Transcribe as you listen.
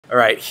All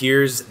right,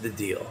 here's the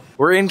deal.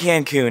 We're in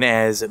Cancun,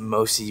 as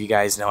most of you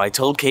guys know. I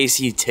told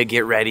Casey to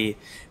get ready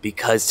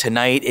because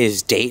tonight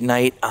is date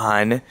night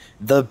on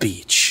the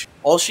beach.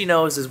 All she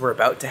knows is we're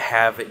about to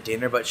have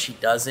dinner, but she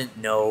doesn't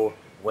know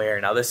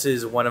where. Now, this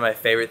is one of my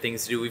favorite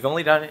things to do. We've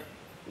only done it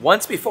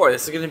once before.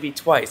 This is going to be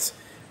twice,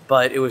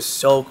 but it was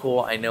so cool.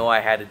 I know I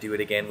had to do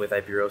it again with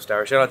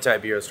Iberostar. Shout out to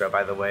Iberostar,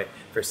 by the way,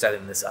 for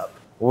setting this up.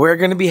 We're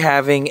going to be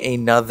having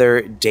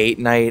another date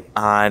night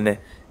on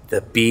the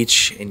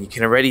beach, and you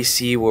can already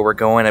see where we're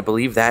going. I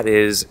believe that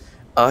is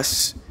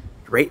us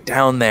right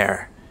down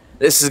there.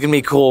 This is gonna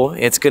be cool.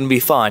 It's gonna be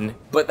fun,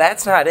 but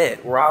that's not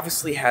it. We're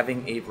obviously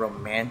having a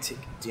romantic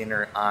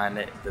dinner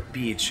on the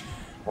beach.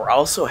 We're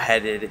also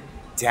headed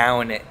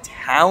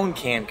downtown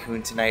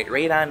Cancun tonight,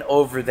 right on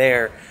over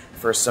there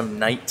for some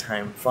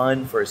nighttime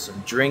fun, for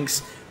some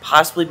drinks,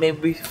 possibly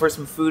maybe for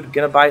some food.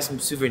 Gonna buy some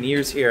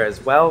souvenirs here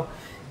as well.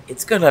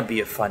 It's gonna be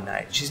a fun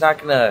night. She's not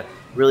gonna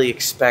really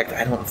expect,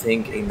 I don't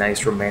think, a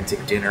nice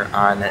romantic dinner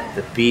on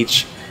the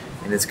beach,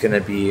 and it's gonna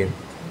be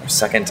our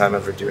second time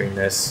ever doing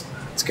this.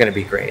 It's gonna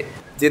be great.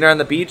 Dinner on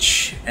the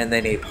beach and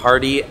then a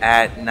party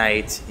at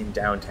night in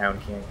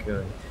downtown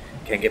Cancun.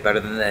 Can't get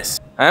better than this.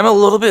 I'm a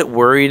little bit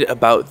worried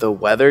about the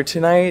weather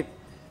tonight.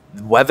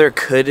 The weather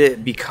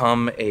could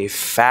become a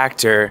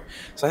factor,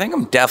 so I think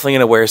I'm definitely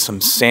gonna wear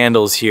some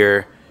sandals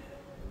here.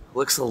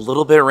 Looks a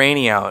little bit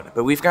rainy out,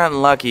 but we've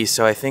gotten lucky,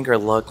 so I think our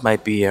luck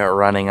might be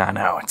running on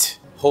out.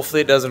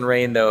 Hopefully it doesn't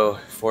rain, though,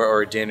 for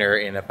our dinner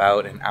in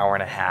about an hour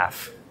and a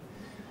half.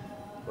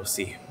 We'll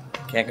see.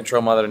 Can't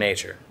control Mother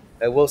Nature.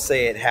 I will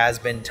say it has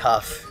been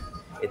tough.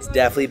 It's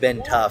definitely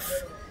been tough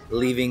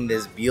leaving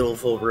this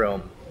beautiful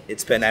room.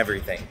 It's been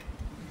everything.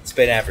 It's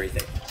been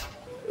everything.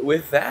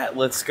 With that,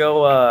 let's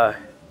go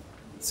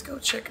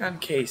check on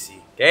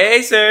Casey.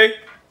 Casey!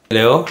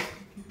 Hello?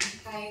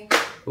 Hi.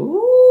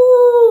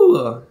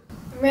 Ooh!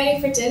 I'm ready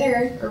for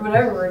dinner, or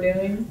whatever we're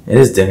doing. It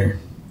is dinner.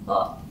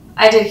 Well,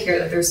 I did hear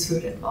that there's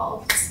food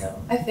involved,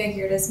 so I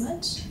figured as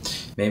much.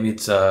 Maybe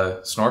it's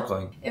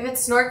snorkeling. If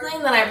it's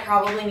snorkeling, then I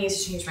probably need to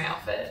change my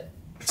outfit.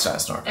 It's not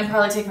snorkeling. And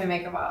probably take my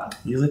makeup off.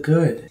 You look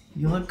good.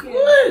 You look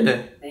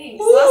good. Thanks.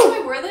 Woo! Last time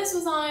I wore this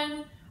was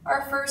on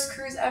our first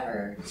cruise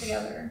ever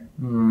together.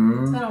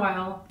 Mm. It's been a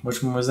while.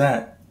 Which one was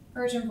that?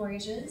 Virgin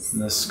Voyages.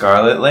 The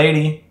Scarlet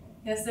Lady.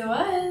 Yes, it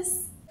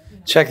was.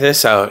 Check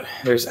this out.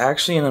 There's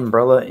actually an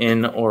umbrella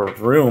in our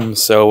room,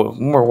 so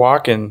when we're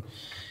walking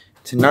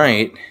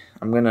tonight,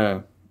 I'm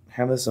gonna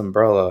have this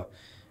umbrella.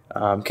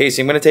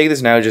 Casey, I'm gonna take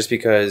this now just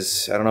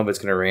because I don't know if it's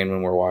gonna rain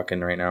when we're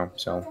walking right now,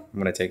 so I'm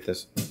gonna take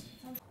this.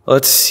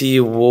 Let's see.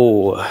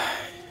 Whoa,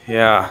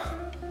 yeah,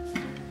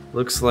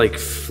 looks like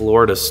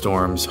Florida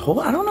storms. Oh,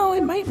 I don't know.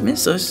 It might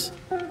miss us.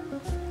 I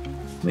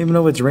don't even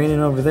know if it's raining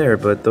over there,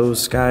 but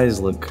those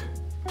skies look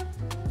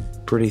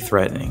pretty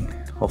threatening.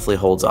 Hopefully it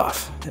holds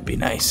off. That'd be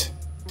nice.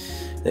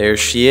 There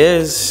she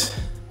is,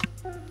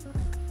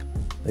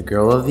 the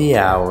girl of the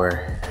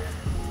hour.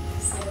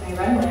 It's like my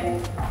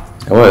runway.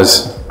 It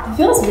was. It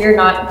feels weird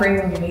not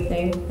bringing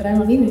anything, but I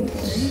don't need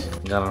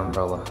anything. Got an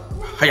umbrella.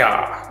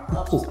 Hiya!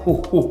 Ooh,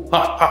 ooh, ooh,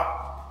 ha,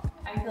 ha.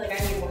 I feel like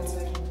I need one so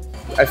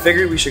I can... I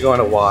figured we should go on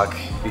a walk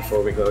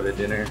before we go to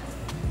dinner.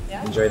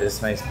 Yeah? Enjoy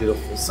this nice,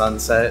 beautiful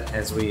sunset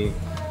as we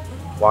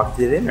walk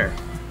to dinner.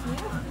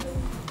 Yeah.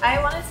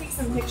 I want to take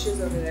some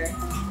pictures over there.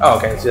 Oh,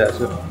 okay. See that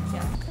too.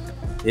 Yeah.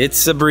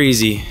 It's a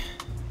breezy.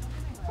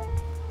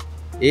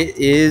 It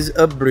is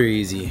a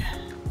breezy.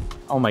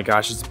 Oh my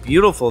gosh, it's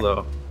beautiful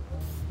though.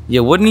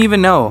 You wouldn't even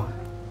know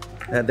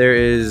that there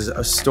is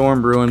a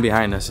storm brewing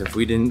behind us if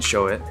we didn't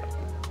show it.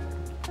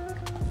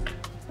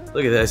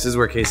 Look at this. This is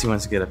where Casey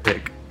wants to get a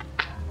pic.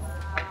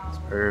 It's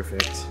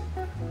perfect.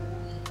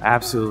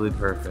 Absolutely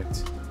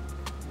perfect.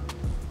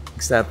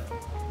 Except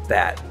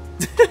that.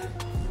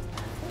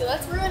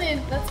 That's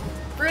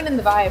ruining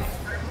the vibe.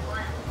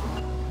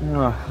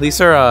 Oh, at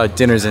least our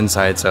dinner's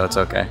inside, so it's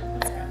okay.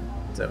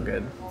 It's all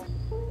good.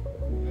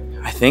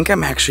 I think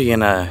I'm actually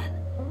gonna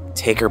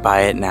take her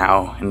by it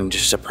now and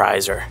just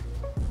surprise her.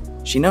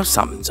 She knows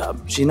something's up.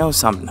 She knows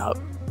something up.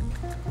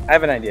 I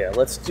have an idea.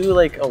 Let's do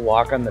like a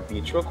walk on the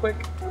beach real quick.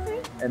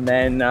 Okay. And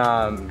then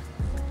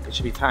it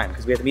should be time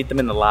because we have to meet them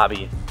in the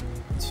lobby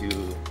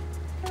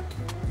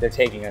they're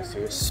taking us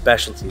to a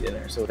specialty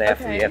dinner. So we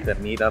have to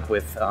meet up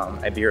with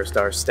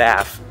Iberostar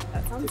staff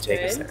to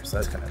take us there. So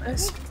that's kind of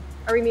nice. Okay.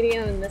 Are we meeting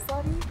in this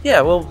lobby?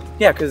 Yeah, well,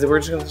 yeah, because we're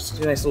just going to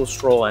do a nice little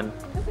stroll in.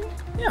 Okay.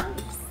 Yeah,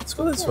 let's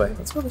go this way.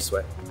 Let's go this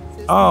way.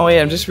 Oh,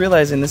 wait, I'm just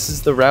realizing this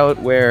is the route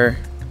where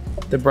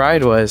the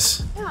bride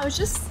was. Yeah, I was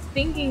just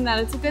thinking that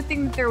it's a good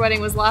thing that their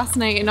wedding was last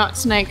night and not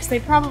tonight because they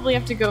probably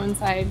have to go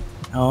inside.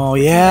 Oh,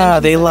 yeah,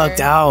 they lucked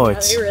out.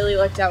 Yeah, they really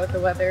lucked out with the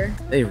weather.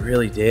 They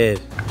really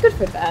did. Good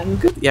for them.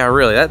 Good. Yeah,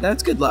 really,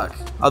 that's good luck.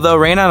 Although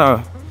rain on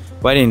a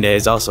wedding day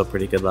is also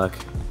pretty good luck.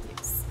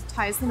 Yes,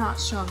 ties the knot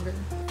stronger.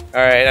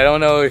 All right, I don't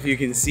know if you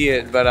can see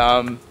it, but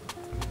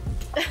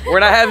we're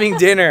not having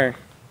dinner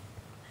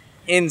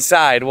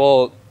inside.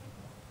 Well,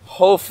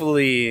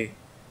 hopefully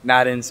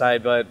not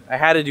inside, but I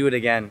had to do it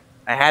again.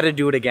 I had to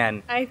do it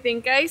again. I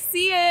think I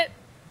see it.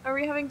 Are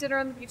we having dinner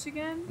on the beach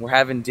again? We're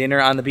having dinner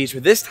on the beach,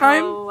 but this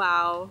time, oh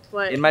wow,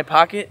 what? in my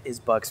pocket is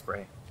bug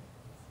spray.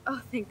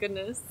 Oh, thank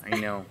goodness. I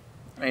know.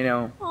 I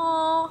know.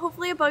 Oh,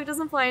 hopefully a bug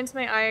doesn't fly into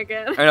my eye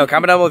again. I know.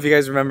 Comment down below if you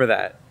guys remember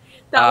that.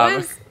 That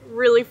was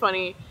really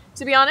funny.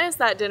 To be honest,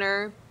 that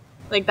dinner,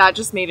 like, that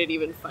just made it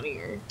even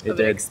funnier of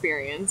an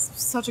experience.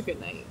 Such a good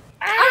night.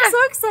 I'm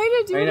so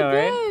excited to do it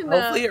again.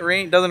 Right?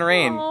 Hopefully it doesn't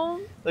rain. Oh,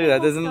 look at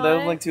that. Doesn't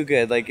look too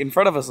good. Like, in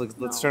front of us,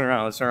 let's turn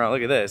around. Let's turn around.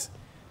 Look at this.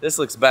 This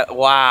looks better.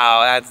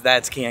 Wow,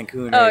 that's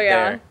Cancun right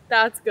there.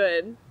 That's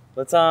good.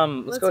 Let's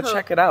go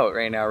check it out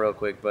right now real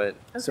quick. But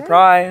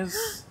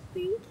surprise.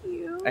 Thank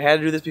you. I had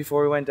to do this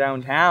before we went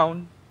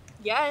downtown.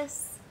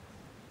 Yes.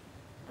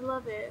 I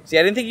love it. See,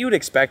 I didn't think you would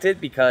expect it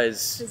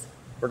because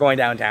we're going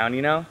downtown,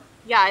 you know?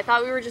 Yeah, I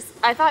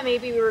thought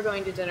maybe we were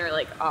going to dinner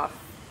like off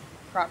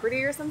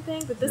property or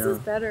something, but this is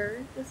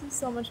better. This is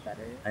so much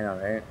better. I know,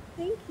 right?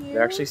 Thank you.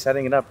 They're actually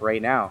setting it up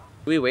right now.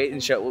 We wait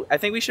and show. I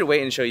think we should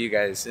wait and show you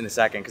guys in a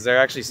second because they're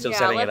actually still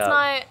setting it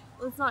up.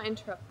 Let's not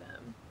interrupt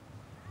them.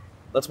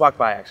 Let's walk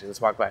by, actually.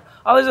 Let's walk by.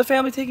 Oh, there's a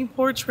family taking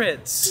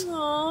portraits.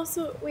 Oh,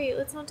 so wait,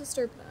 let's not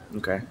disturb them.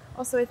 Okay.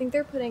 Also, I think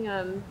they're putting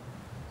are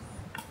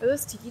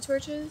those tiki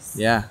torches?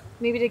 Yeah.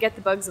 Maybe to get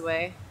the bugs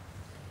away.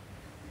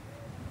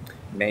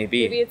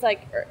 Maybe. Maybe it's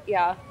like,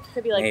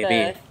 could be like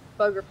the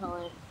bug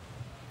repellent.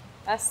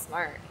 That's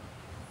smart.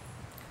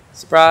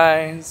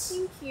 Surprise.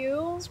 Thank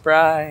you.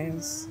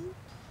 Surprise.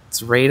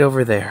 It's right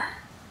over there.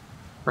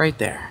 Right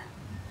there.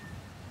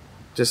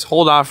 Just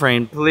hold off,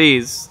 rain,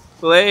 please.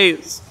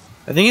 Please.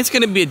 I think it's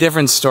going to be a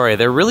different story.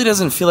 There really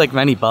doesn't feel like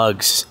many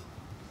bugs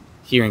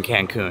here in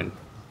Cancun.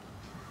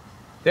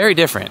 Very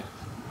different.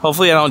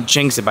 Hopefully I don't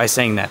jinx it by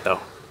saying that, though.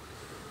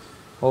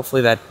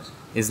 Hopefully that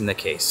isn't the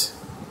case.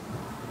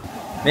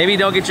 Maybe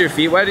don't get your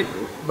feet wet,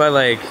 but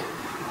like,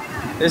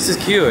 this is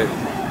cute.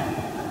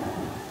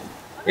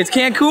 It's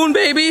Cancun,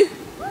 baby!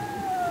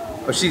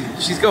 Oh,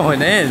 she's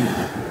going in.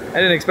 I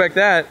didn't expect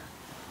that.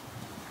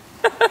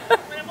 I'm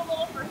a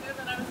little further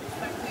than I was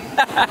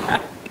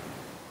expecting.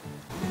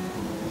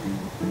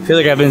 I feel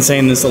like I've been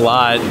saying this a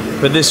lot,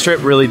 but this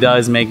trip really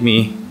does make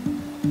me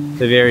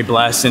feel very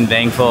blessed and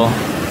thankful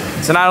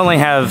to not only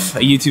have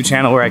a YouTube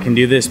channel where I can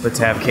do this, but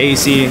to have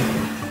Casey,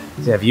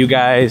 to have you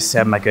guys, to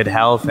have my good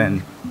health,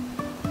 and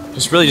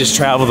just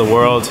travel the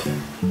world.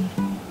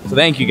 So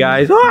thank you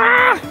guys.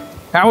 Ah!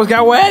 I almost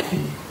got wet.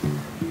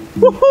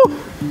 Woohoo!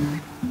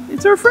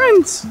 It's our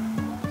friends.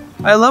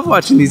 I love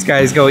watching these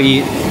guys go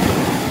eat.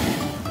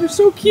 They're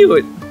so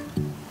cute.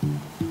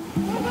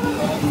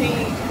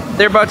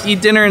 They're about to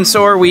eat dinner and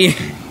so are we.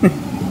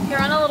 They're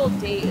on a little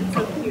date. It's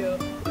so cute.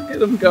 Look at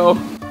them go.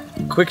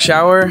 Quick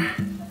shower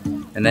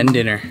and then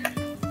dinner.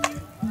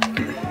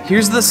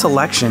 Here's the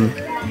selection.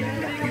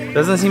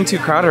 Doesn't seem too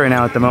crowded right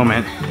now at the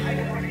moment.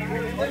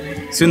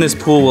 Soon this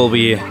pool will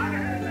be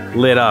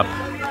lit up.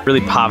 It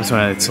really pops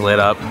when it's lit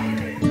up.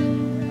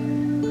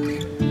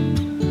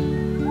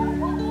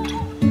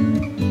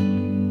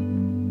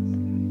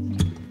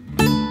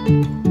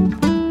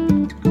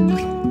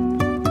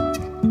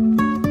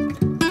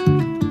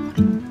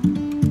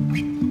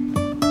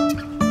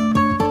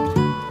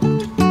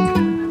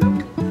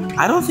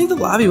 I don't think the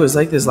lobby was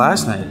like this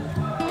last night.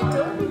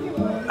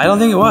 I don't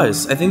think it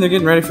was. I think they're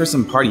getting ready for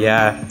some party.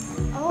 Yeah,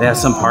 they have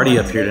some party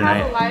up here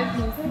tonight.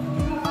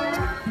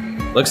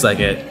 Looks like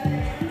it.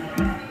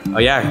 Oh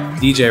yeah,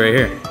 DJ right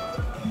here.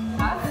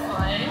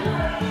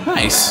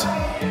 Nice.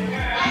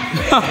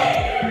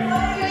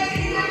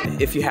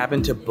 If you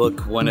happen to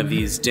book one of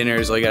these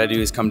dinners, all you gotta do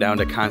is come down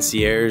to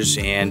concierge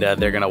and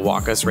they're gonna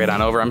walk us right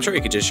on over. I'm sure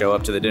you could just show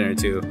up to the dinner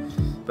too,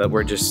 but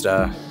we're just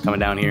coming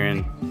down here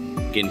and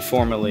getting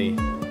formally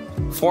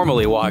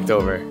walked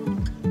over.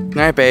 All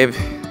right, babe,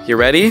 you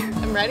ready?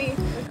 I'm ready.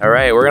 All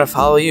right, we're gonna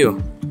follow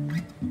you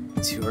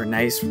to our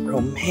nice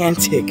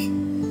romantic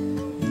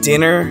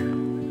dinner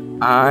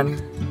on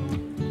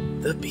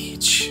the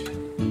beach.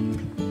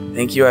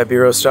 Thank you,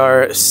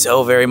 Iberostar,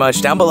 so very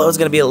much. Down below is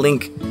gonna be a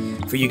link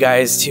for you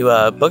guys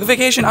to book a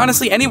vacation,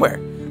 honestly, anywhere.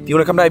 If you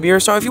wanna come to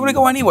Iberostar, if you wanna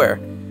go anywhere.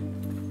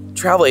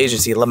 Travel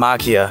agency,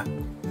 Lamacchia.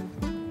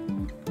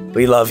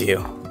 We love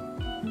you.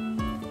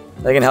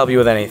 They can help you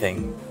with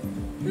anything.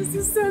 This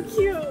is so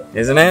cute.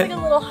 Isn't it? It's like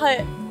a little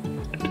hut.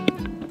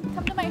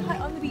 Come to my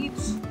hut on the beach.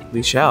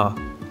 We shall.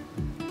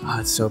 Oh,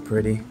 it's so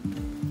pretty.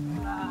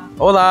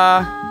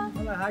 Hola.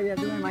 Hello, how you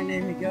doing? My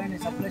name is Miguel.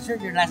 It's a pleasure.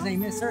 Your last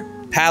name is, sir?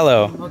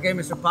 Pallo. Okay,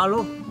 Mr.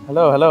 Pallo.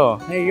 Hello, hello.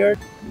 Hey, you're...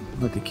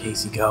 Look at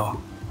Casey go.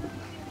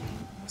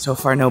 So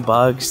far, no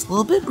bugs. A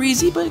little bit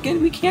breezy, but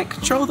again, we can't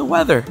control the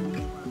weather.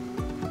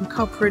 Look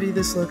how pretty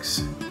this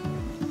looks.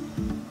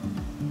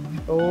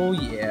 Oh,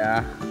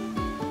 yeah.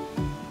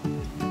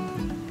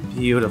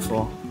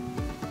 Beautiful.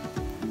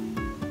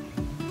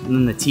 And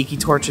then the tiki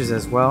torches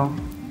as well.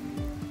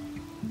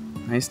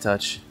 Nice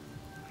touch.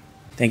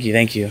 Thank you,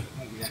 thank you.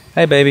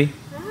 Hi, baby.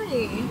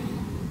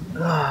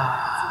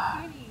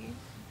 Hi. So pretty.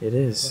 It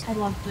is. I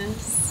love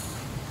this.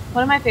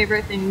 One of my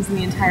favorite things in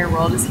the entire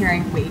world is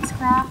hearing waves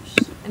crash.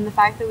 And the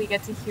fact that we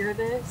get to hear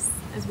this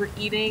as we're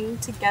eating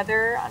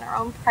together on our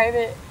own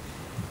private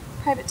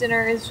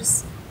dinner is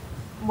just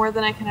more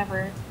than I can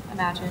ever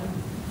imagine.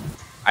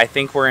 I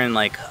think we're in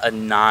like a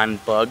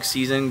non-bug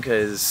season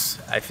because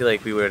I feel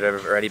like we would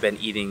have already been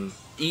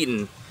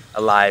eaten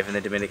alive in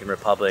the Dominican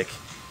Republic.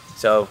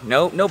 So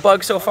no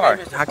bugs so far.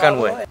 Knock on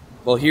wood.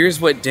 Well, here's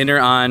what dinner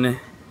on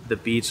the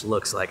beach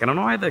looks like. I don't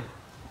know why the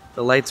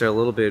lights are a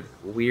little bit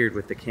weird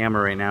with the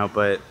camera right now,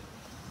 but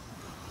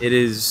it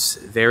is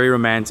very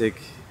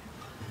romantic,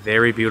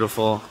 very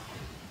beautiful,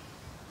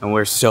 and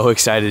we're so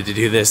excited to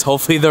do this.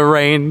 Hopefully the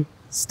rain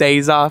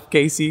stays off,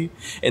 Casey.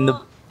 I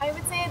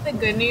would say the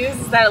good news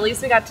is that at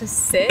least we got to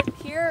sit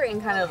here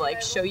and kind of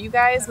like show you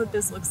guys what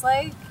this looks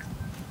like.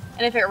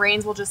 And if it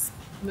rains, we'll just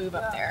move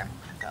up there.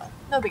 So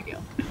no big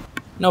deal.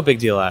 No big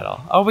deal at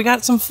all. Oh, we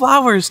got some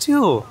flowers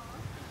too.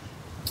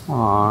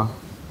 Aw,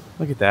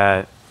 look at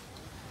that.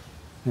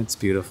 That's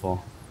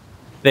beautiful.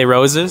 They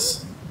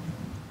roses?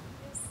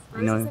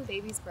 Roses and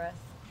baby's breath.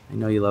 I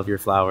know you love your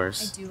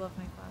flowers. I do love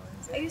my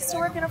flowers. I used to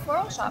work in a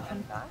floral shop,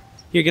 fun fact.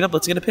 Here, get up.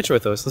 Let's get a picture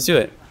with us. Let's do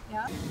it.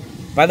 Yeah.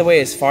 By the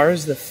way, as far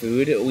as the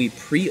food, we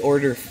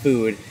pre-order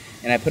food,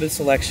 and I put a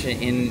selection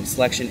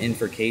in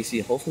for Casey.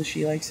 Hopefully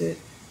she likes it.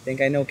 I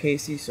think I know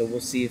Casey, so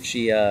we'll see if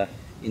she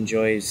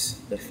enjoys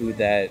the food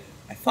that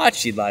I thought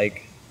she'd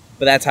like.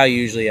 But that's how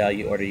usually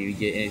you order.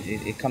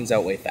 It comes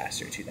out way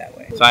faster too that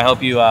way. So I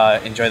hope you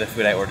enjoy the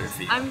food I ordered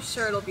for you. I'm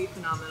sure it'll be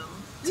phenomenal.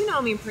 You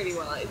know me pretty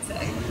well, I'd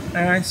say.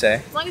 I'd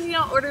say. As long as you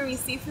don't order me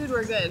seafood,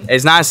 we're good.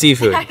 It's not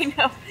seafood.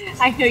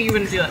 I know you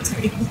wouldn't do that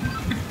to me.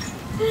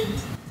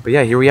 But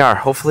yeah, here we are.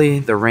 Hopefully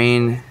the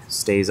rain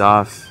stays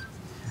off.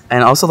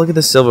 And also look at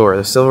the silverware.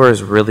 The silverware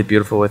is really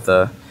beautiful with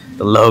the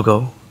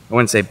logo. I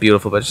wouldn't say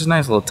beautiful, but it's just a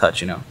nice little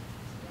touch, you know.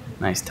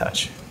 Nice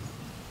touch.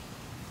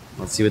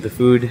 Let's see what the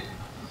food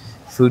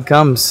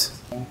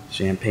comes.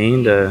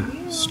 Champagne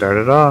to start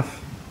it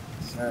off.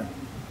 Sir.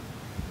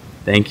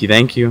 Thank you,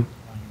 thank you.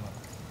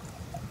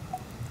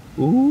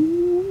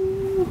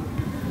 Ooh.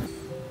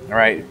 All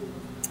right.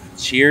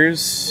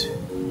 Cheers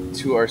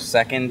to our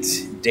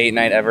second date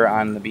night ever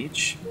on the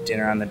beach.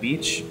 Dinner on the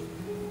beach.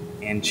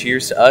 And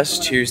cheers to us.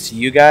 Cheers to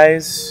you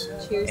guys.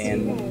 Cheers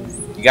and to you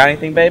guys. You got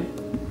anything, babe?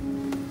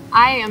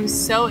 I am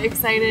so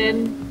excited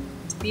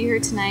to be here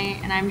tonight,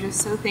 and I'm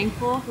just so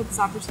thankful for this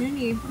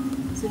opportunity.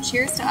 So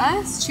cheers to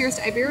us, cheers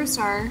to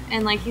Iberostar,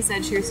 and like he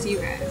said, cheers to you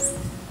guys.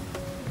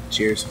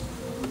 Cheers.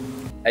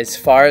 As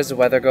far as the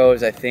weather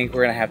goes, I think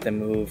we're gonna have to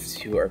move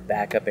to our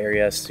backup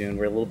area soon.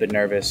 We're a little bit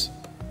nervous,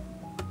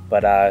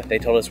 but they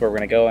told us where we're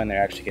gonna go, and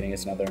they're actually getting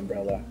us another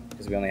umbrella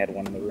because we only had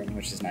one in the room,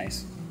 which is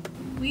nice.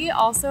 We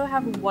also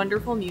have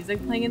wonderful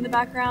music playing in the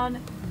background.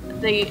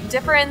 The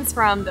difference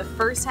from the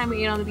first time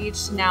we ate on the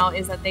beach to now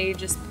is that they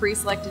just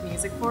pre-selected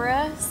music for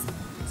us.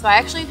 So I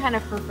actually kind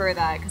of prefer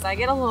that because I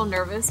get a little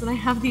nervous when I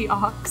have the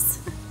aux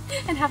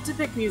and have to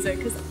pick music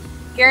because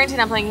guaranteed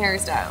I'm playing Harry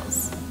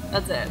Styles.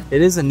 That's it.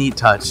 It is a neat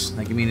touch.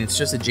 Like, I mean, it's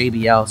just a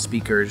JBL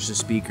speaker, it's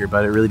just a speaker,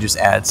 but it really just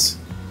adds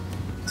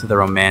to the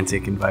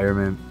romantic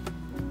environment.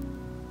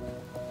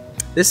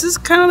 This is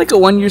kind of like a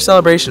one-year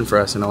celebration for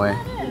us in a way.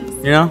 It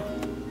is. You know?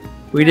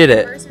 We did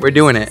it. We're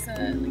doing it.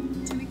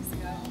 Like 2 weeks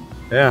ago.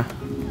 Yeah.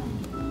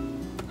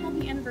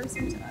 Happy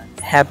anniversary to us.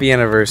 Happy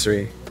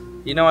anniversary.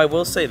 You know, I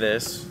will say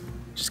this.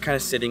 Just kind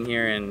of sitting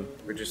here and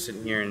we're just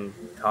sitting here and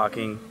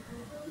talking.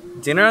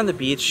 Dinner on the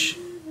beach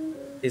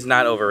is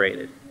not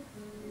overrated.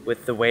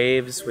 With the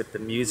waves, with the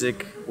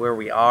music, where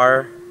we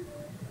are.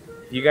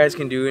 If you guys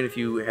can do it, if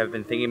you have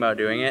been thinking about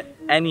doing it,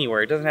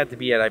 anywhere. It doesn't have to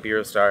be at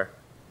Iberostar.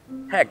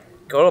 Heck,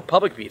 go to a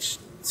public beach.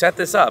 Set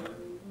this up.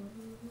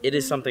 It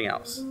is something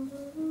else.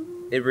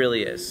 It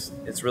really is.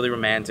 It's really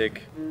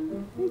romantic.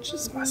 It's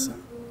just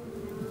awesome.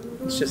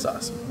 It's just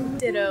awesome.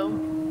 Ditto.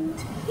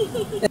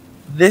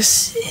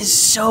 This is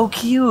so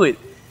cute.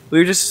 We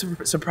were just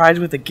surprised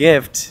with a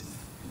gift.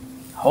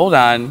 Hold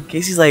on.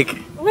 Casey's like...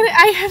 What?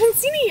 I haven't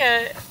seen it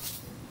yet.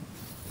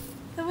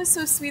 That was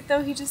so sweet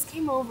though. He just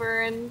came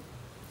over and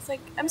it's like,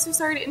 I'm so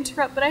sorry to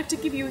interrupt, but I have to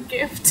give you a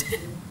gift.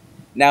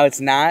 Now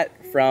it's not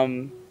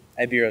from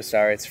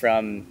Iberostar. It's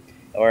from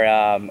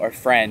our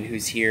friend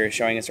who's here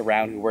showing us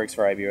around who works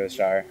for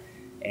Iberostar.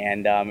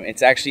 And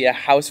it's actually a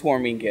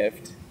housewarming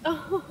gift.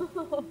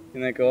 Oh.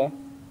 Isn't that cool?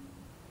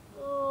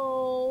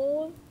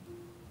 Oh.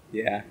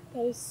 Yeah.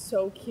 That is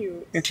so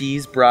cute.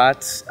 Cheese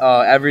brats.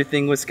 Oh,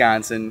 everything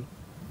Wisconsin.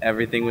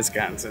 Everything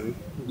Wisconsin.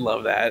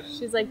 Love that.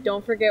 She's like,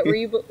 don't forget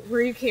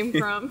where you came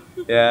from.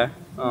 Yeah.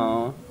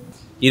 Oh.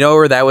 You know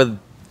where that would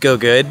go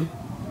good?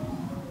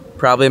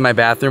 Probably in my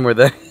bathroom where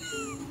the...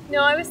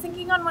 No, I was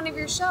thinking on one of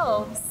your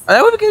shelves. Oh,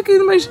 that would be good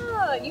in my...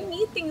 Yeah, you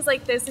need things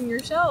like this in your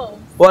shelves.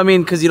 Well, I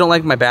mean, because you don't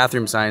like my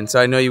bathroom sign, so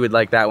I know you would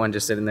like that one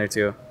just sitting there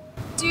too.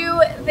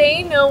 Do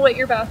they know what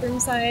your bathroom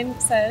sign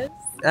says?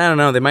 I don't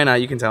know. They might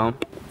not. You can tell them.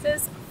 It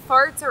says,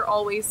 farts are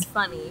always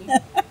funny.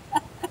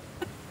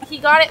 He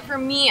got it for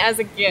me as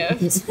a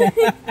gift,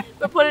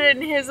 but put it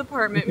in his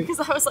apartment because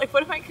I was like,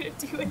 what am I going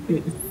to do with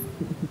this?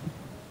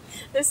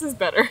 This is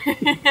better.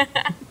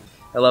 I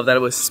love that it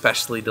was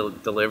specially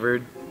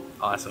delivered.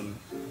 Awesome.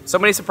 So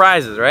many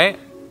surprises, right?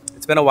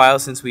 It's been a while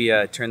since we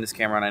turned this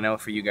camera on. I know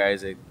for you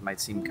guys it might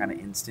seem kind of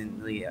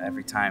instantly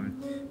every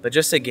time. But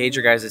just to gauge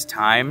your guys'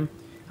 time,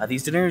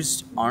 these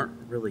dinners aren't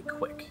really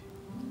quick.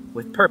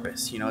 With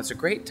purpose. You know, it's a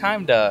great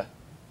time to,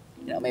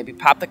 you know, maybe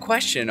pop the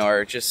question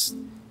or just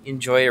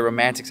enjoy a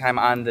romantic time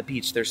on the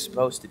beach. They're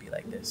supposed to be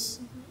like this.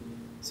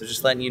 So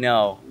just letting you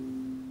know,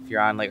 if you're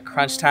on like a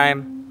crunch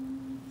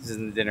time, this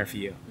isn't the dinner for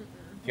you.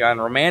 If you're on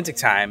a romantic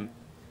time,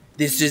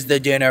 this is the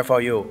dinner for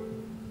you.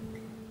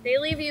 They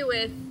leave you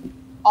with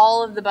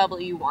all of the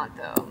bubbly you want,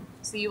 though,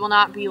 so you will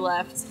not be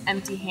left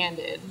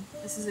empty-handed.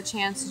 This is a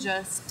chance to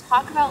just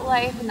talk about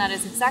life, and that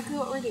is exactly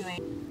what we're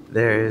doing.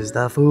 There's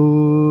the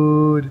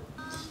food.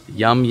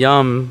 Yum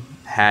Yum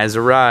has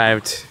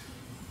arrived.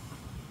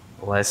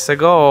 Let's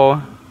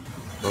go.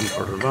 Bum,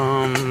 bum,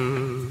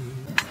 bum.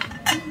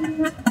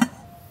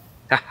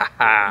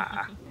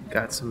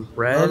 Got some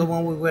bread. Another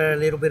one with a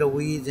little bit of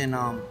weeds and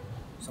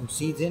some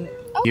seeds in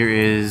it. Oh. Here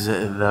is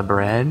the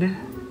bread.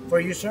 For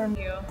you, sir. Thank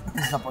you.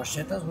 Some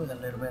porchetas with a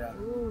little bit of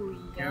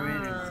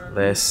Yum.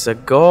 Let's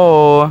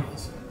go.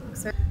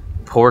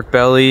 Pork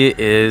belly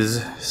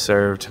is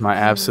served. My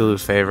absolute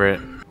favorite.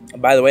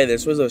 By the way,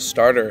 this was a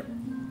starter.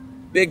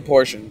 Big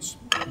portions.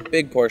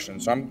 Big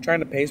portions. So I'm trying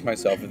to pace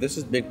myself. If this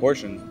is big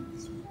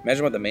portions,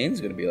 imagine what the main's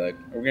going to be like.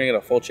 Are we going to get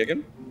a full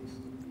chicken?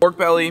 Pork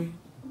belly,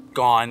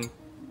 gone.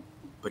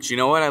 But you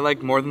know what I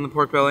like more than the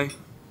pork belly?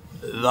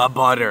 The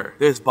butter.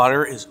 This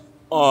butter is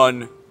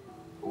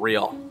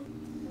unreal.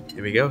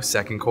 Here we go.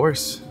 Second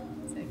course.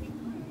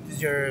 This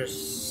is your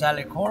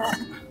salad coral.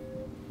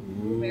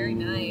 Very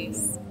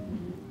nice.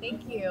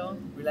 Thank you.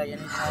 We like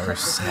anything else? Our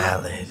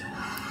salad.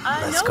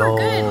 Let's no, go.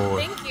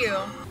 we're good. Thank you.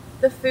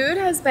 The food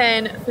has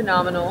been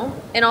phenomenal,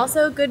 and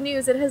also good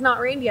news, it has not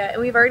rained yet,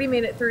 and we've already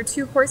made it through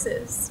 2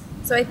 courses.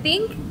 So I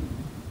think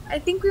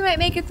we might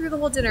make it through the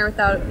whole dinner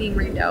without it being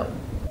rained out.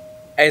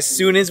 As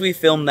soon as we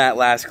filmed that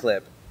last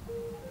clip,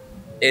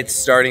 it's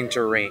starting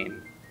to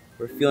rain.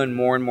 We're feeling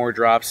more and more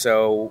drops,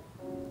 so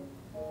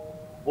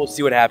we'll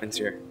see what happens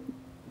here.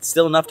 It's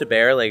still enough to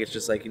bear. Like, it's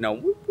just like, you know,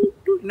 whoop, whoop,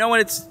 whoop. You know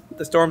when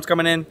the storm's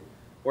coming in?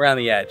 We're on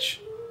the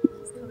edge.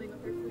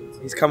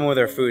 He's coming with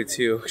our food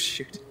too.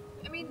 Shoot.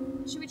 I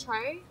mean, should we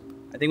try?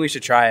 I think we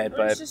should try it,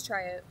 Let's but just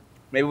try it.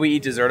 maybe we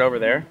eat dessert over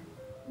there.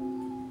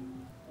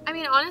 I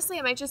mean, honestly,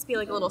 it might just be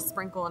like a little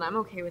sprinkle, and I'm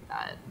okay with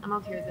that. I'm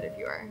okay with it if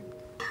you are.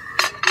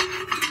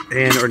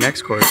 And our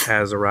next course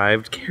has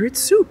arrived. Carrot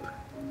soup.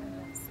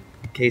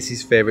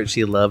 Casey's favorite.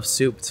 She loves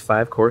soup. It's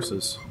 5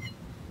 courses.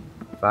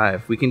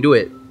 5. We can do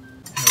it.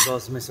 Here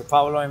goes Mr.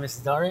 Pablo and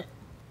Mrs. Dare.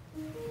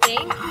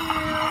 Thank you.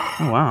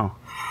 Oh, wow.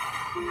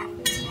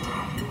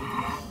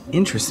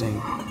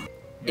 Interesting.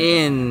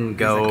 In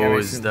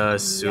goes the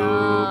soup.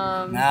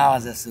 Now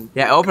it's the soup.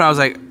 Yeah, I opened. I was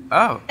like,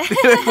 oh,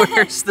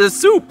 where's the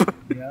soup?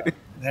 Yeah.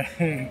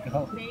 There you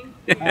go.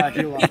 Thank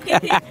you.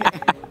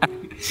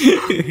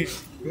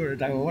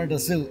 Where's the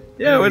soup?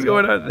 Yeah, what's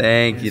going on?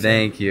 Thank you,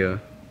 thank you.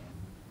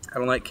 I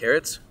don't like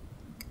carrots,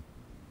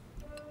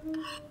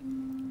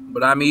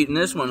 but I'm eating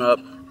this one up.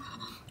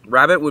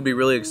 Rabbit would be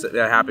really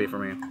happy for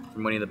me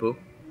from Winnie the Pooh.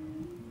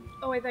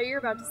 Oh, I thought you were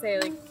about to say,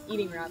 like,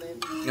 eating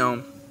rabbit.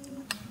 No.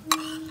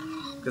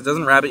 Because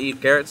doesn't Rabbit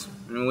eat carrots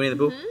in Winnie the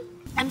Pooh?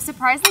 Mm-hmm. I'm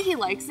surprised that he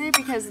likes it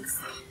because it's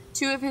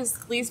 2 of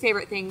his least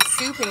favorite things,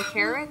 soup and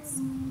carrots.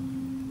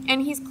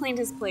 And he's cleaned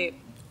his plate.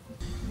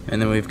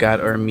 And then we've got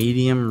our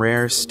medium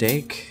rare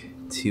steak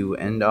to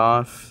end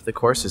off the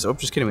courses. Oh,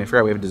 just kidding. I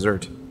forgot we have a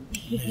dessert.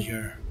 Here's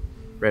your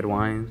Red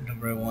wine.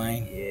 red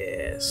wine.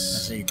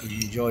 Yes. So you can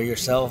enjoy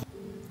yourself.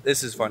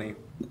 This is funny.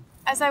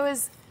 As I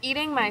was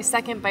eating my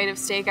second bite of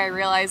steak, I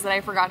realized that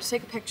I forgot to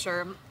take a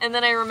picture. And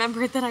then I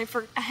remembered that I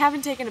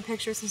haven't taken a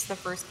picture since the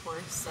first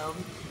course. So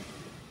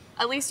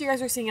at least you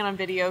guys are seeing it on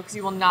video because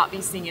you will not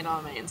be seeing it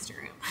on my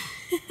Instagram.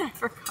 I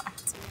forgot.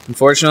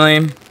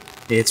 Unfortunately,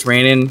 it's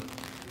raining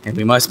and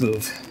we must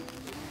move.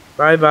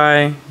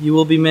 Bye-bye. You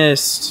will be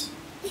missed.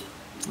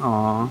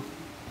 Aw.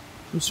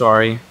 I'm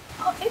sorry.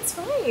 Oh, it's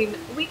fine.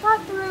 We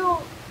got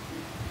through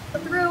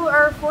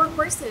our 4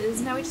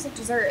 courses. Now we just have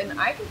dessert, and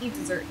I can eat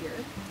dessert here.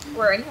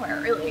 Or anywhere,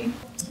 really.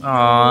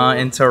 Aw,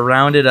 and to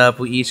round it up,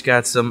 we each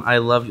got some I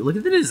love you. Look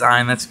at the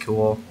design, that's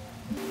cool.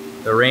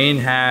 The rain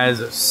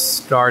has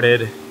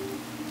started.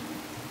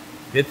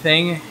 Good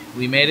thing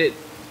we made it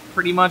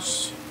pretty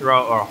much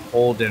throughout our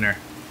whole dinner.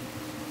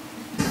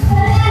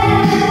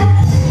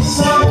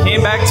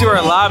 Came back to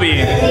our lobby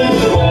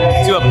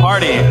to a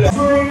party.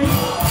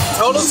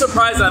 Total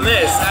surprise on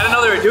this. I didn't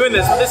know they were doing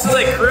this, but this is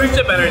like cruise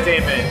ship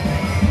entertainment.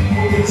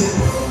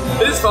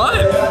 This is fun.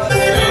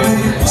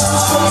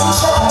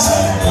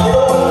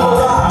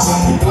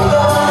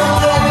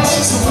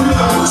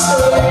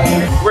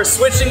 We're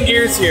switching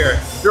gears here.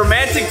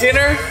 Romantic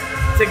dinner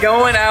to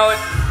going out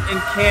in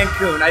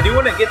Cancun. I do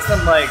want to get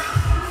some like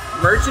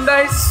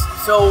merchandise,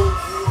 so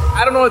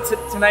I don't know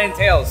what tonight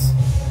entails.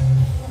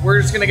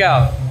 We're just gonna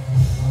go.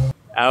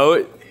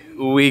 Out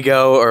we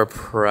go, our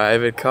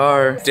private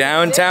car.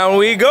 Downtown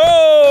we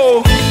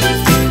go!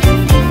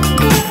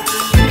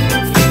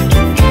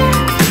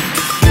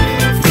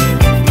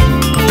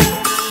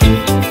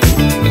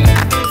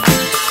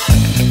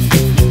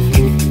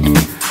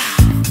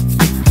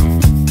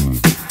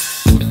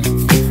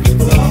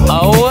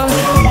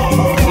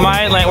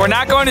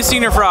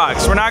 Senior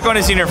Frogs. We're not going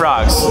to Senior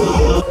Frogs.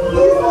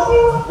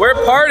 We're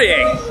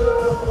partying.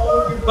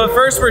 But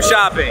first we're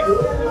shopping.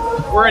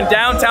 We're in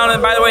downtown,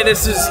 and by the way,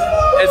 this is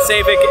as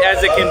safe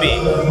as it can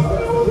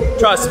be.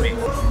 Trust me.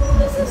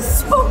 This is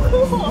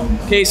so cool.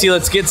 Casey,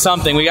 let's get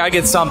something. We gotta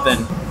get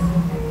something.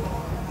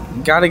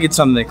 Gotta get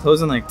something. They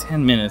close in like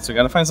 10 minutes. We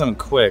gotta find something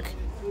quick.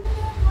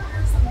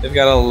 They've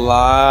got a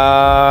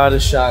lot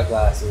of shot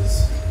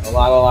glasses. A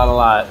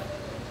lot.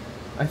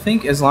 I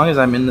think as long as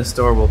I'm in the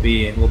store, we'll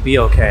be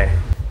okay.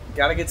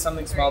 Gotta get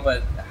something small,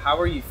 but how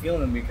are you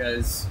feeling?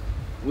 Because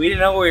we didn't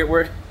know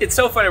we're it's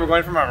so funny. We're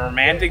going from a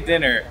romantic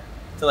dinner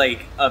to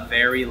like a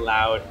very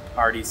loud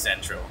party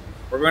central.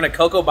 We're going to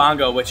Coco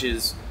Bongo, which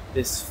is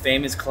this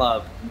famous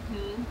club,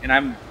 and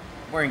I'm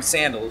wearing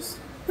sandals.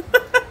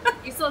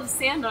 You still have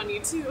sand on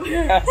you too.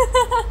 Yeah.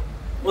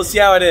 We'll see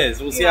how it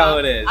is. We'll see how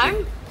it is.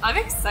 I'm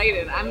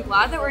excited. I'm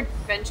glad that we're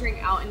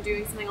venturing out and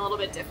doing something a little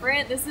bit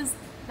different. This is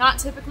not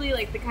typically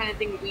like the kind of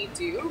thing we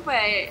do, but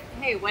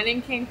hey, when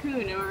in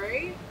Cancun,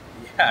 alright?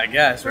 Yeah, I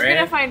guess, right? We're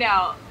gonna find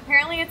out.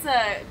 Apparently it's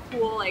a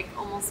cool, like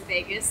almost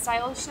Vegas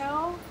style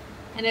show,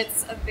 and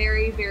it's a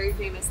very, very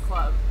famous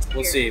club.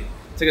 We'll see. It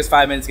took us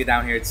 5 minutes to get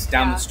down here. It's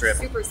down the strip.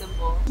 Super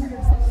simple.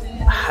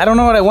 I don't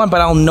know what I want, but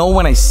I'll know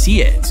when I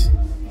see it.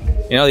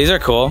 You know, these are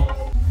cool.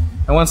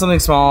 I want something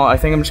small. I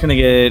think I'm just gonna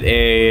get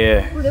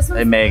a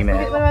magnet.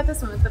 Wait, what about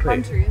this one with the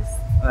palm trees?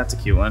 Oh, that's a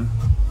cute one.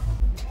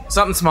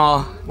 Something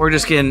small. We're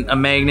just getting a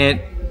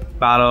magnet,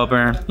 bottle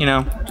opener. You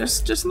know,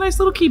 just a nice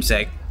little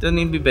keepsake. Doesn't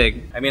need to be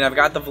big. I mean, I've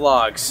got the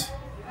vlogs,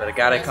 but I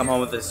gotta come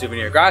home with a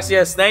souvenir.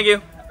 Gracias, thank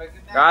you.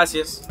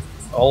 Gracias.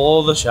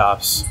 All the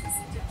shops.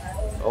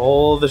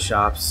 All the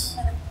shops.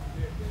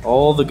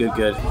 All the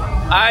good.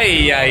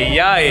 Ay, ay,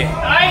 ay.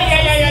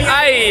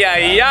 Ay,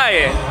 ay,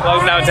 ay.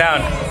 Welcome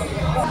downtown.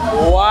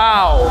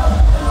 Wow.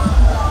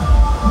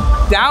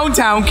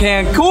 Downtown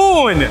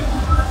Cancun.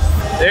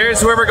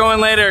 There's where we're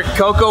going later.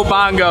 Coco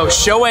Bongo,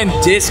 show and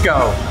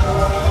disco.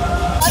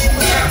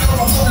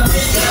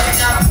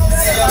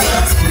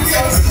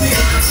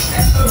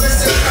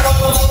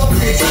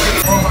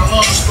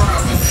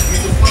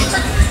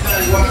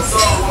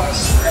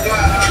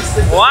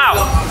 Wow.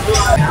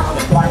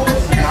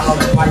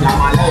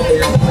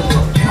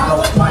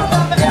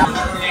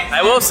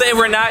 I will say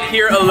we're not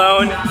here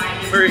alone.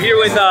 We're here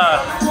with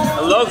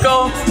a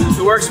local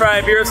who works for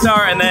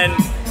Iberostar, and then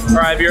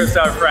our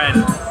Iberostar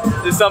friend.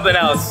 This is something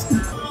else.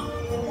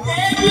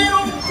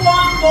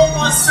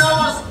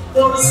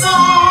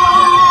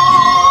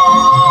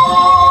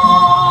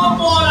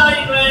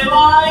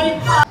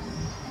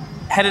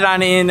 Headed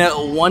on in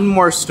one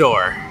more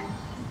store.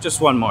 Just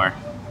one more.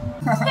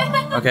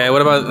 Okay,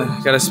 what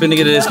about, gotta spin to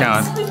get a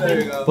discount.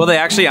 There you go. Will they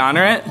actually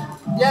honor it?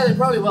 Yeah, they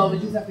probably will. We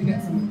just have to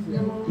get some.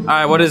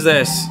 Alright, what is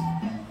this?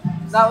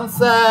 That one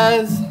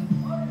says,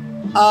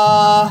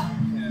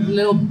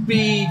 little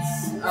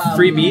beads.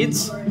 Free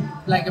beads?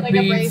 Like a Like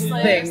a beads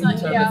bracelet or thing. something,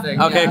 Sort yeah. of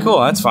thing. Okay, yeah. cool,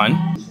 that's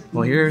fun.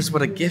 Well, here's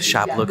what a gift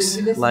shop looks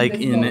like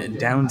in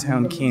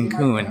downtown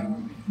Cancun.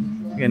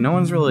 Again, no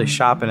one's really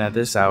shopping at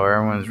this hour.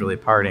 Everyone's really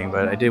partying,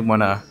 but I did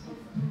want to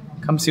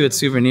come see what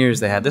souvenirs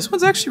they had. This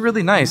one's actually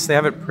really nice. They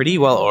have it pretty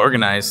well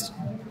organized.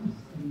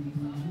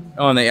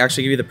 Oh, and they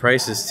actually give you the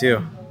prices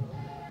too.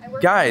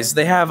 Guys,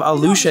 they have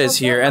Alucias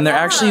here, and they're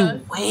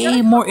actually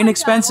way more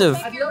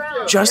inexpensive,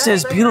 just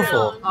as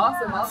beautiful.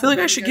 I feel like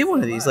I should get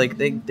one of these. Like,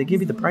 they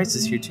give you the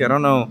prices here too. I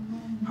don't know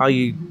how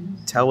you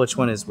tell which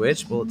one is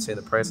which. Will it say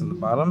the price on the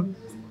bottom?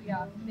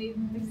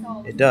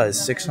 It does,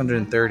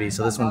 630.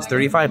 So this one's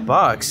 35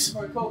 bucks.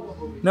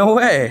 No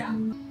way.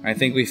 I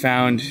think we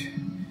found,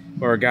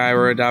 or a guy,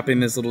 we're adopting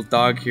this little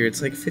dog here.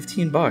 It's like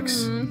 15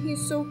 bucks.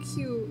 He's so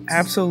cute.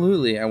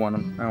 Absolutely, I want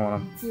him.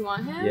 You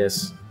want him?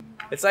 Yes.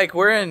 It's like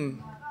we're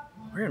in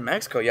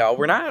Mexico, y'all.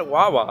 We're not at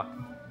Wawa.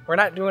 We're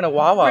not doing a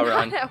Wawa run.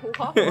 We're not at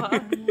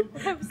Wawa.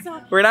 I'm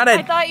sorry. We're not at.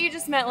 I thought you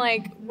just meant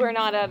like we're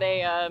not at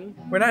a.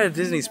 We're not at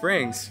Disney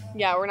Springs.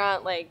 Yeah, we're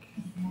not like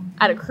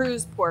at a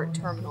cruise port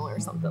terminal or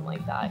something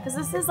like that. Because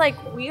this is like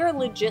we are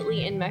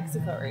legitly in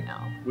Mexico right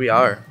now. We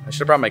are. I should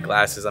have brought my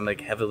glasses. I'm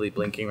like heavily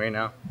blinking right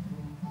now.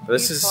 But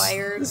this is.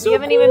 Tired. So we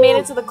haven't even made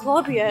it to the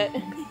club yet.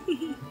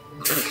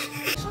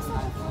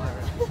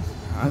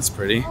 That's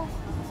pretty.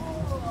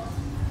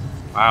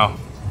 Wow.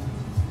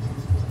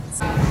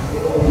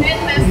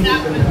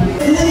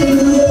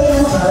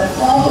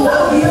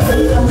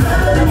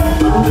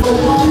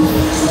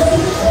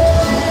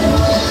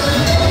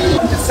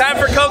 It's time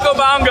for Coco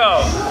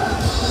Bongo.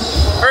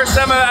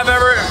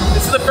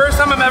 This is the first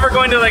time I'm ever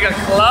going to like a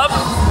club.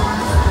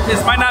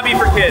 This might not be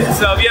for kids,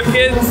 so if you have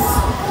kids,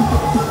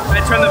 I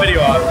turn the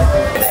video off.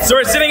 So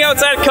we're sitting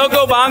outside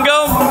Coco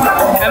Bongo,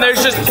 and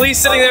there's just police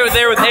sitting there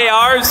with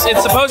ARs.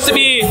 It's supposed to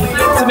be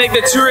to make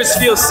the tourists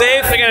feel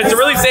safe. Again, it's a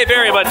really safe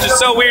area, but it's just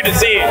so weird to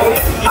see.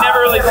 You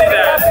never really see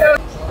that.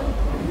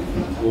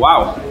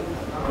 Wow.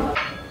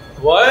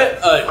 What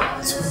a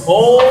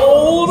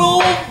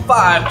total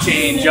vibe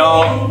change,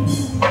 y'all.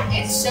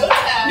 It's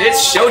showtime.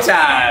 It's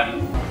showtime.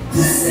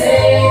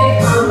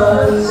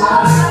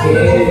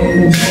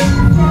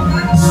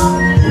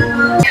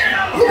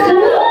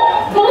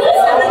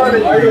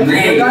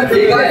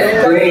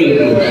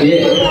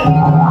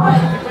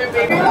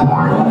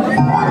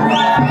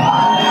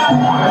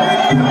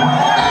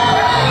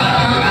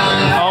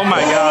 Oh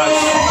my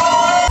gosh.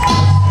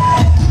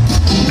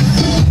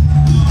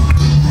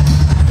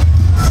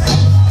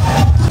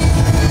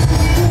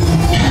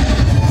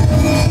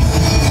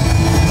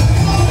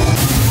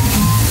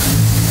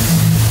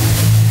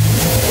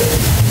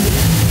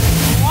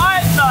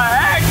 What the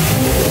heck?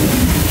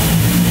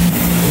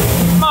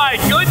 My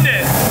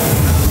goodness.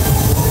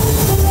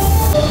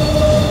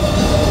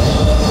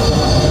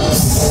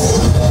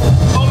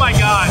 Oh my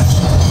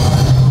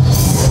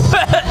gosh.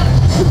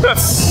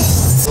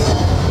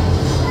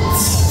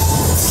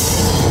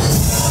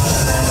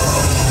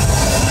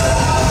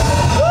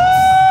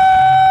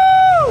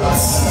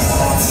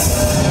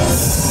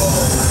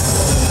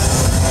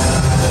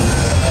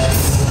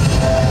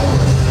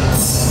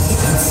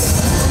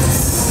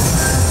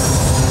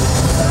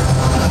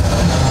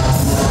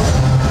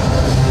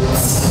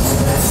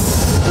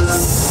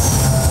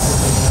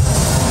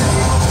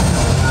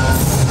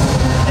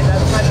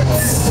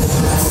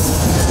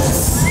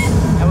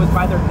 That was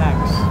by their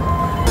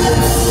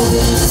necks.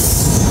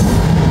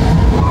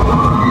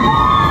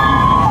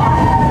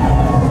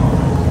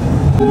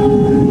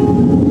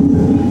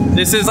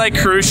 This is like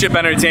cruise ship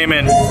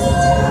entertainment.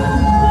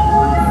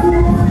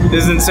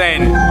 This is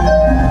insane.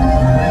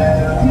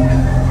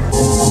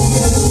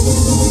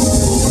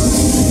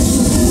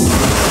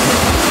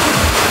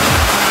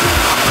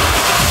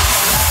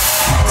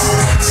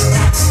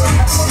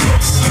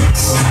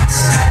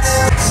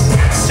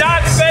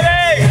 Shots,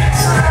 baby!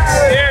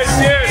 Cheers,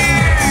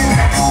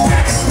 cheers.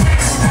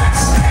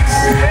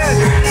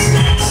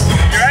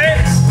 You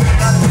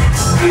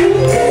ready?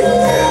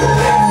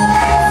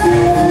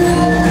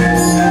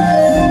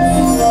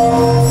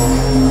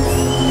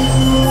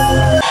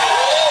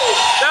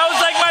 That was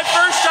like my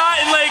first shot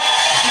in like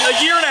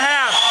a year and a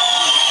half.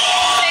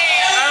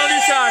 I don't do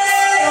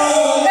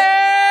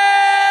shots.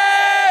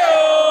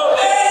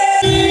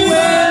 We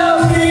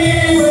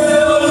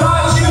will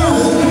rock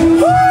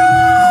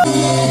you.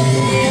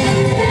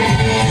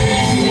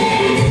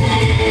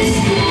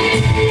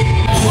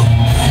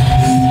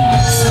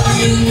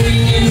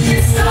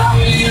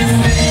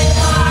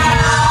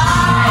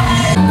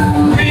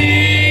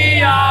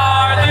 We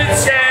are the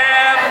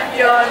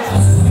champions.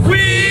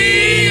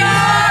 We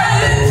are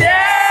the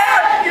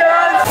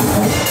champions.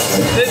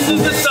 This is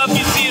the stuff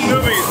you see in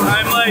movies.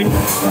 I'm like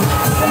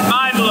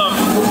mind blown.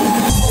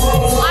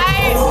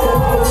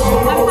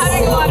 I'm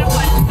having a lot of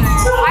fun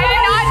tonight. I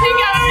did not think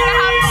I was gonna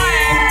have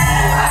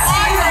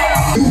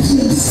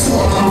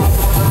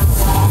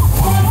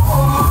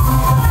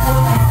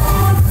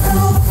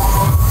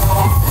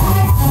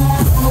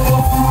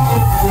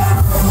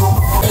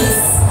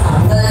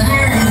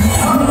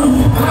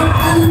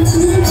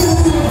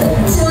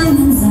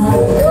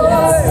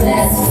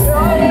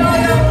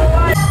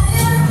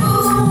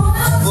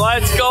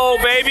Let's go,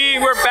 baby.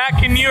 We're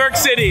back in New York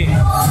City.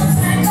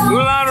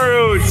 Moulin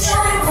Rouge.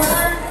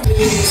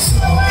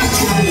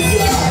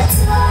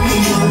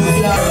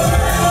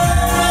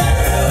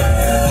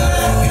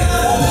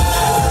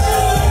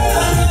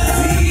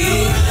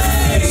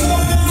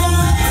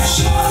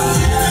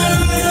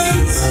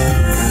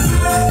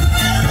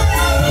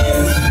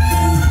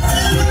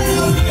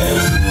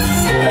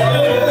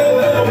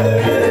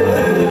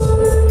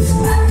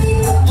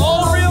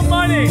 All real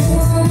money. So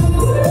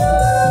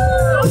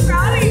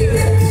proud of you.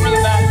 We're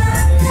the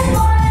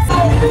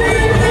best.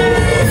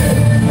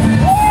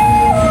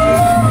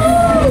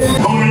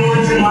 Coming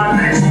on to my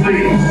next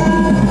please.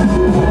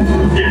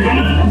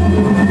 Gentlemen,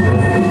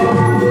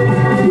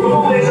 you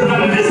always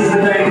remember this is the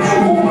day that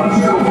you all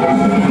must go.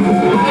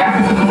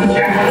 Captain,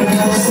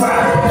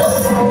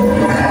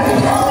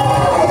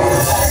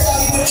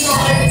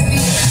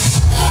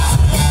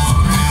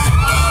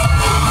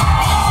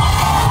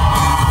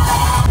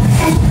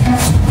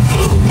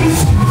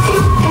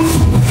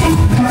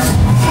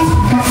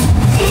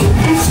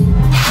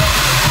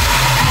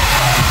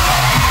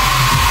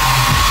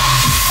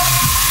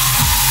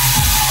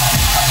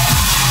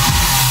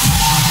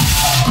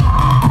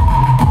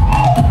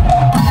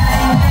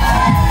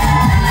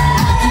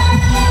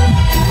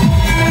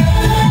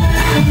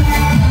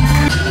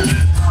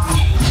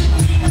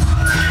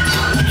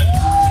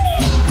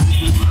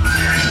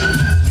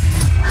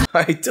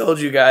 I told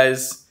you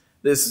guys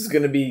this is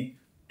going to be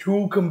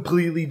two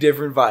completely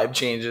different vibe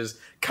changes.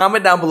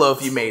 Comment down below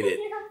if you made it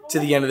to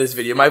the end of this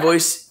video. My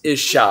voice is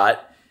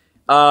shot.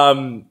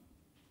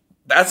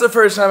 That's the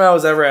first time I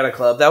was ever at a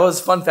club. That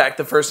was, fun fact,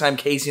 the first time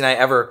Casey and I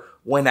ever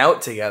went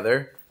out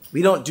together.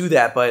 We don't do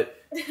that, but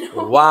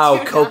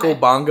wow, Coco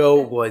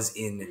Bongo was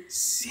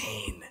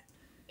insane.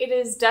 It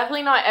is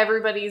definitely not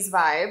everybody's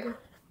vibe,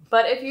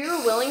 but if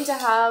you're willing to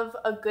have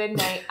a good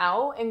night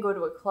out and go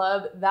to a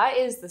club, that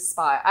is the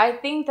spot. I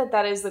think that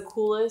that is the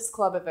coolest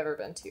club I've ever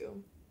been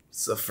to.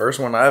 It's the first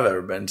one I've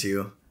ever been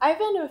to. I've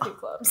been to a few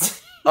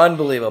clubs.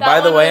 Unbelievable. That By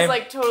the one way, was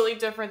like totally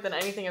different than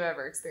anything I've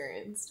ever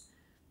experienced.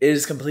 it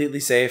is completely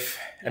safe.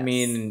 I Yes.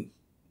 mean,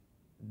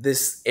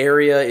 this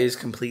area is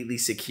completely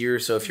secure.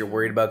 So if you're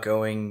worried about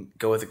going,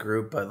 go with a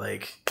group. But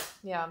like,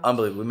 yeah,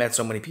 unbelievable. We met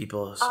so many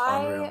people. It's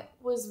unreal. I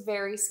was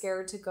very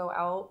scared to go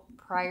out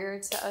prior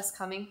to us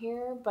coming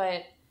here,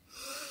 but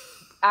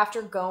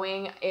after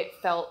going, it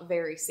felt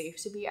very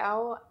safe to be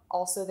out.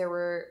 Also, there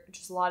were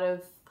just a lot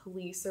of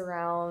police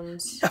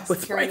around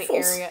securing the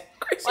area.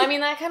 Well, I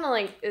mean, that kind of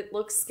like, it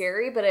looks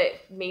scary, but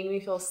it made me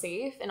feel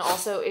safe. And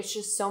also, it's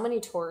just so many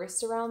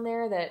tourists around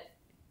there that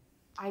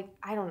I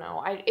don't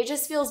know. It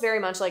just feels very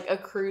much like a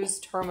cruise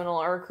terminal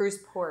or a cruise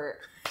port.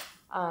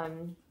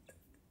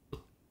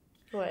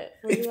 What?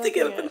 We have to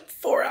get up in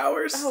 4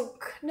 hours. Oh,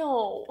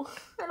 no.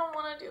 I don't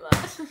want to do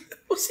that.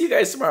 We'll see you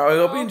guys tomorrow. I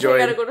hope you enjoy. I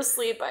gotta go to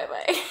sleep.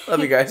 Bye-bye.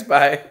 Love you guys.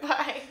 Bye.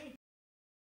 Bye.